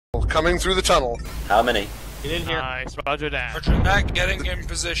coming through the tunnel. How many? Get in here. Nice, roger that. Roger that, getting in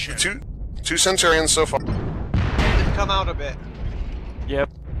position. Two Centurions so far. Just come out a bit. Yep.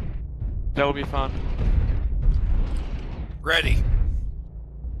 That'll be fun. Ready.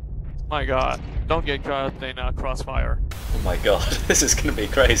 My god. Don't get caught in crossfire. Oh my god, this is gonna be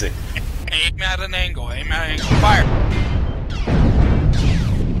crazy. Aim at an angle, aim at an angle. Fire!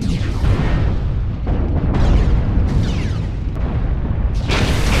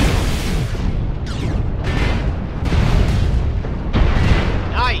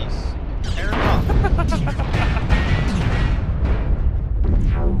 Nice! Tear him up.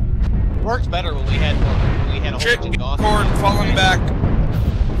 Works better when we had a whole Shit, bunch of Gauss. cord falling back.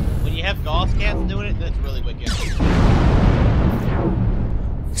 When you have Gauss cats doing it, that's really wicked.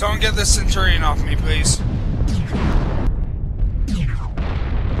 Someone get this Centurion off me, please.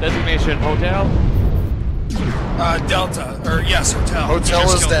 Designation hotel. Delta. Or, yes, hotel. Hotel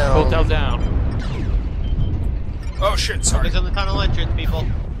Just is killed down. Hotel down. Oh shit, sorry. Focus on the tunnel entrance, people.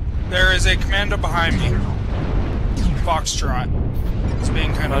 There is a commando behind me. Foxtrot. It's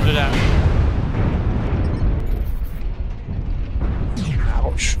being kind of... Roger that.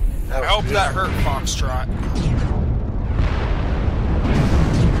 Ouch. I hope that hurt Foxtrot.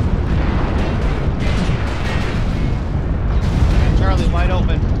 Charlie wide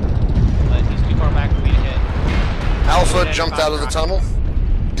open. But he's too far back for me to hit. Alpha jumped out of the tunnel.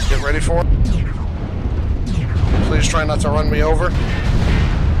 Get ready for it. Please try not to run me over.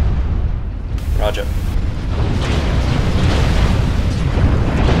 Roger.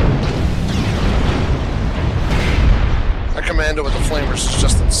 A commando with the flamers is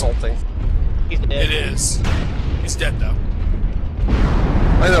just insulting. He's dead. It is. He's dead, though.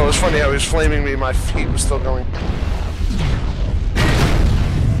 I know, it was funny how he was flaming me, my feet were still going.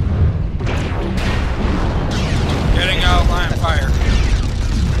 Getting out line of fire.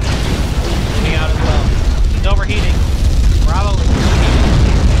 Moving out as well. He's overheating. Bravo is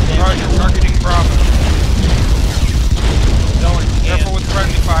overheating. Roger, targeting Bravo. Going again. Careful with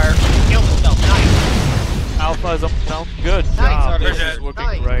friendly fire. Killed himself. Nice. Alpha is up now. Good Nice, job. Artie. This They're is looking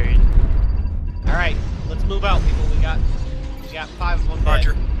Nice. great. Alright, let's move out, people. We got 5 of them dead.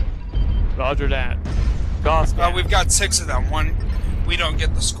 Roger. Roger that. Gauss. We've got 6 of them. One, we don't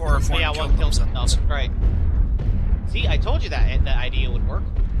get the score if one Yeah, killed one killed themselves. himself. Right. See, I told you that idea would work.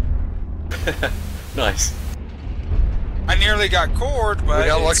 Nice. I nearly got cored, but We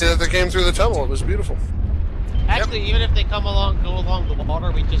got it's- lucky that they came through the tunnel. It was beautiful. Actually, even if they go along the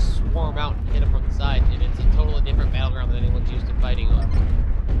water, we just swarm out and hit them from the side, and it's a totally different battleground than anyone's used to fighting on.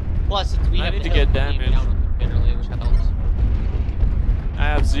 Plus, it's, we I have need the to get hill team damage. down on them generally, which helps. I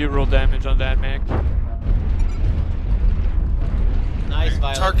have 0 damage on that mech. Nice,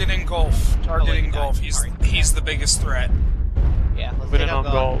 Violet. Targeting Gulf. Targeting wait, Gulf. sorry. He's the biggest threat. Yeah, let's Winning take on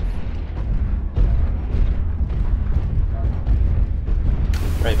out Gulf. goal.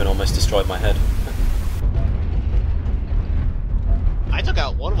 Raven almost destroyed my head. I took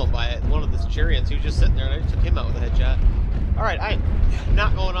out one of them by one of the Centurions. He was just sitting there, and I took him out with a headshot. Alright, I'm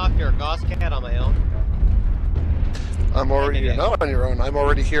not going off your Gauss cat on my own. You're not on your own. I'm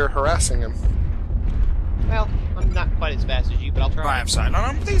already here harassing him. Well, I'm not quite as fast as you, but I'll try. Line of sight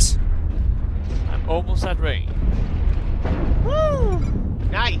on him, please. I'm almost at range. Woo!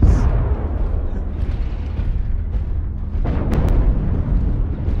 Nice!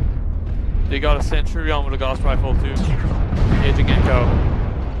 They got a Centurion with a Gauss rifle too. Engaging Echo.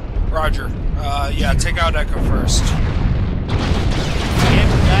 Roger. Yeah, take out Echo first. And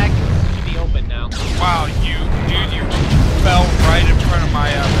back should be open now. Wow, you fell right in front of my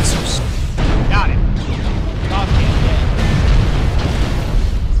missiles. Got it. Gauss cat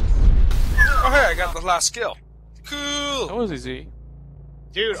Oh, hey, I got the last skill. Cool. That was easy. dead.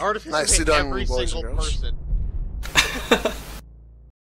 Dude, Artificer Nicely hit done, every boys and single girls. person.